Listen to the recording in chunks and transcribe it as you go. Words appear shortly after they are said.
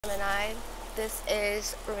Gemini, this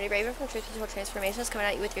is Remedy Raven from Truth Untold Transformations coming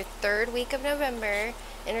at you with your third week of November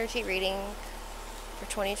energy reading for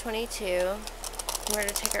 2022. In order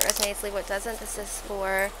to take what resonates, leave what doesn't. This is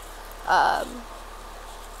for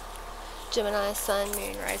Gemini, Sun,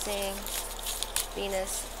 Moon, Rising,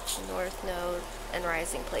 Venus, North Node, and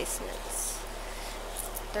Rising placements.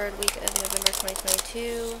 Third week of November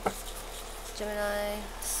 2022. Gemini,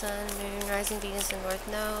 Sun, Moon, Rising, Venus, and North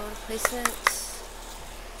Node placements.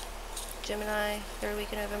 Gemini, third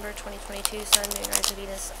week of November 2022, Sun, Moon, Rising,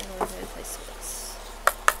 Venus, and North Node placements.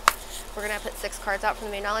 We're going to put 6 cards out from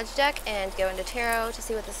the Moon Knowledge deck and go into Tarot to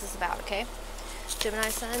see what this is about, okay?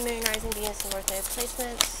 Gemini, Sun, Moon, Rising, Venus, and North Node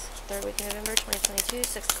placements. Third week of November 2022,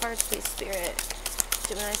 6 cards, please, Spirit.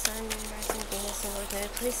 Gemini, Sun, Moon, Rising, Venus, and North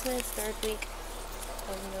Node placements. Third week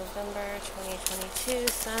of November 2022,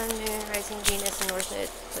 Sun, Moon, Rising, Venus, and North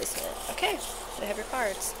Node placement. Okay, so I have your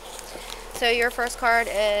cards. So your first card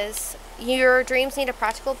is your dreams need a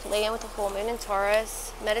practical plan with the full moon in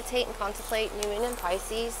Taurus. Meditate and contemplate new moon in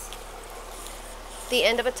Pisces. The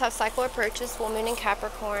end of a tough cycle approaches, full moon in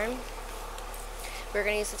Capricorn. We're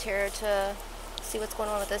going to use the tarot to see what's going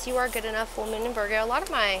on with this. You are good enough, full moon in Virgo. A lot of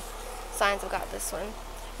my signs have got this one.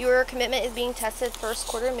 Your commitment is being tested, first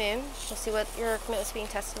quarter moon. We'll see what your commitment is being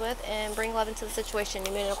tested with. And bring love into the situation,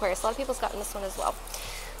 new moon in Aquarius. A lot of people's gotten this one as well.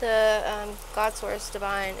 The God Source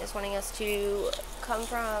Divine is wanting us to come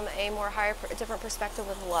from a more higher, different perspective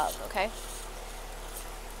with love, okay?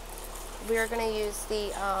 We are going to use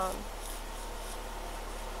the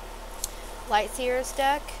Light Seers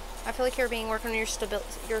deck. I feel like you're working on your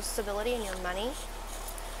stability and your money.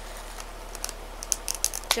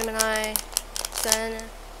 Gemini, Sun,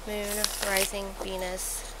 Moon, Rising,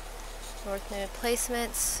 Venus, North Node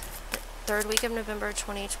placements. Third week of November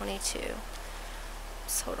 2022.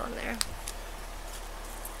 Just hold on there.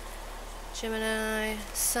 Gemini,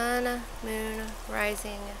 Sun, Moon,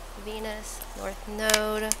 Rising, Venus, North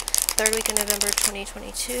Node. Third week of November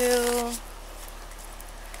 2022.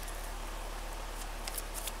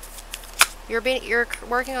 You're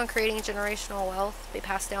working on creating generational wealth to be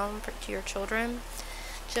passed down to your children.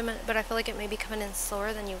 Gemini, but I feel like it may be coming in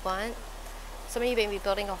slower than you want. Some of you may be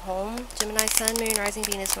building a home. Gemini, Sun, Moon, Rising,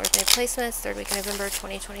 Venus, North Node placements. Third week of November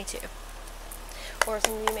 2022. Or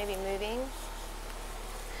some of you may be moving.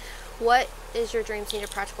 What is your dreams need a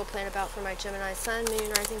practical plan about for my Gemini, Sun,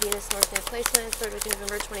 Moon, Rising, Venus, North Node placements? Third week of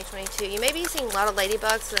November 2022. You may be seeing a lot of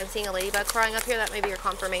ladybugs, because I'm seeing a ladybug crawling up here. That may be your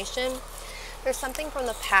confirmation. There's something from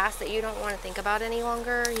the past that you don't want to think about any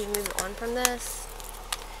longer. You move on from this.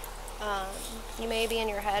 You may be in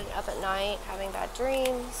your head up at night having bad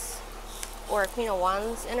dreams. Or Queen of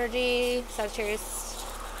Wands energy, Sagittarius,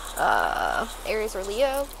 Aries, or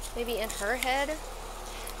Leo. Maybe in her head.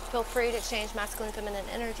 Feel free to exchange masculine and feminine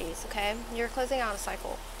energies, okay? You're closing out a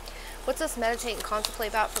cycle. What's this meditate and contemplate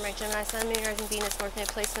about for my Gemini, Sun, Moon, Rising, Venus, North Node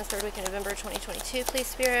placements, third week in November 2022, please,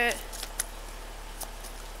 Spirit?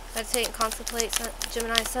 Meditate and contemplate,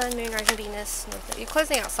 Gemini, Sun, Moon, Rising, Venus, North Node. You're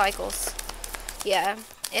closing out cycles. Yeah.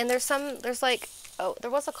 And there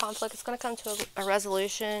was a conflict. It's going to come to a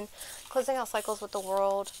resolution. Closing out cycles with the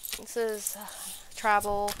world. This is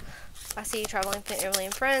travel. I see you traveling with family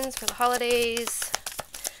and friends for the holidays.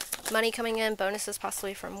 Money coming in, bonuses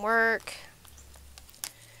possibly from work.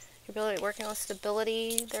 You're working on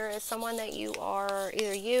stability. There is someone that you are,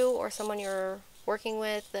 either you or someone you're working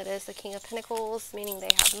with that is the King of Pentacles, meaning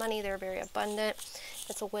they have money, they're very abundant.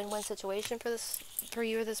 It's a win-win situation for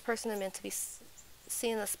you or this person. They're meant to be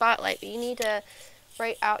seen in the spotlight, but you need to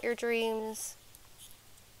write out your dreams.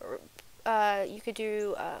 You could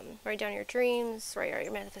do write down your dreams, write out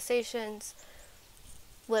your manifestations,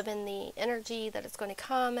 live in the energy that it's going to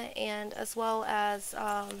come, and as well as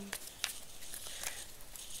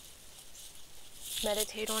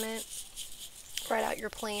meditate on it. Write out your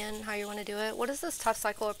plan, how you want to do it. What is this tough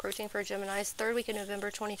cycle approaching for Gemini's? Third week of November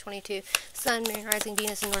 2022. Sun, Moon, Rising,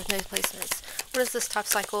 Venus, and North Node placements. What is this tough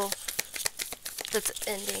cycle that's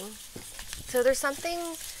ending? So there's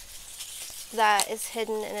something that is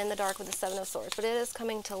hidden and in the dark with the Seven of Swords, but it is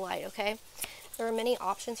coming to light, okay? There are many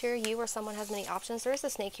options here. You or someone has many options. There is a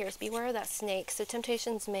snake here. So beware of that snake. So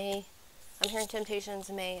temptations may, I'm hearing temptations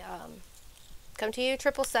may come to you.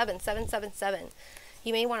 777.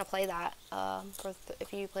 You may want to play that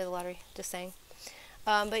if you play the lottery, just saying.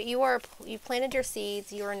 But you've planted your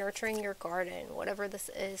seeds. You are nurturing your garden, whatever this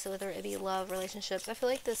is, whether it be love, relationships. I feel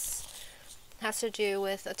like this has to do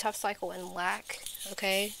with a tough cycle and lack,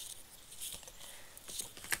 okay?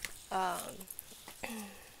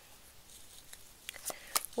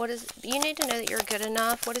 You need to know that you're good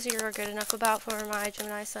enough. What is you're good enough about for my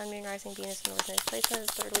Gemini, Sun, Moon, Rising, Venus, and North Node placements,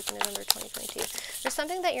 3rd week in November 2022. There's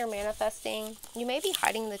something that you're manifesting. You may be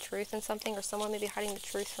hiding the truth in something, or someone may be hiding the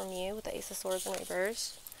truth from you with the Ace of Swords in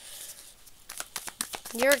reverse.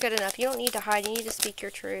 You're good enough. You don't need to hide. You need to speak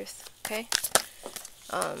your truth, okay?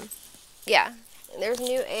 Yeah. There's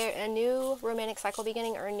a new romantic cycle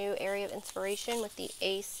beginning, or a new area of inspiration with the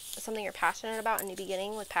Ace, something you're passionate about, a new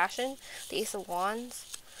beginning with passion, the Ace of Wands.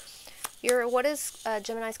 What is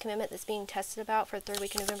Gemini's commitment that's being tested about for the 3rd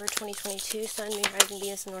week in November 2022, Sun, Moon, Rising,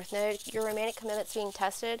 Venus, and North Node? Your romantic commitment's being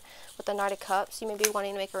tested with the Knight of Cups. You may be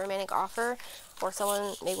wanting to make a romantic offer, or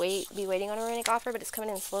someone may be waiting on a romantic offer, but it's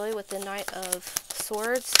coming in slowly with the Knight of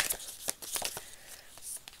Swords.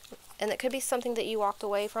 And it could be something that you walked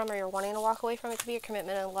away from, or you're wanting to walk away from. It could be your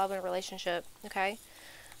commitment in love and a relationship, okay?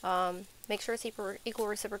 Make sure it's equal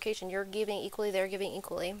reciprocation. You're giving equally, they're giving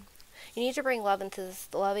equally. You need to bring love into this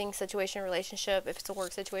loving situation, relationship, if it's a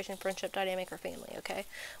work situation, friendship, dynamic, or family, okay?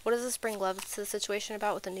 What does this bring love to the situation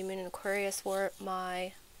about with the new moon in Aquarius for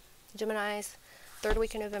my Geminis? 3rd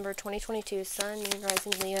week in November 2022, Sun, Moon,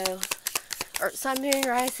 Rising, Leo, or Sun, Moon,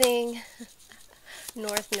 Rising,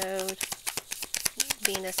 North Node,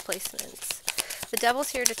 Venus placements. The devil's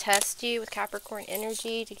here to test you with Capricorn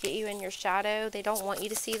energy, to get you in your shadow. They don't want you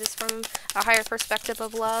to see this from a higher perspective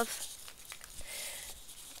of love.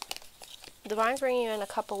 Divine's bringing you in a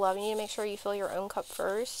cup of love. You need to make sure you fill your own cup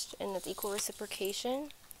first, and it's equal reciprocation.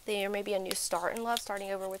 There may be a new start in love,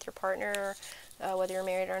 starting over with your partner, whether you're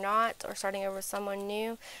married or not, or starting over with someone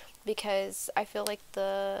new, because I feel like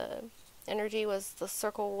the energy was, the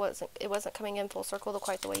circle wasn't coming in full circle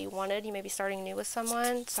quite the way you wanted. You may be starting new with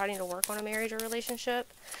someone, starting to work on a marriage or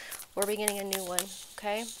relationship, or beginning a new one,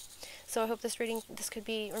 okay? So I hope this reading, could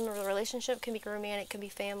be, remember, the relationship can be romantic, can be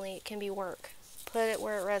family, it can be work. Put it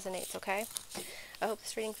where it resonates, okay? I hope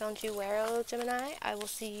this reading found you well, Gemini. I will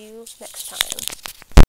see you next time.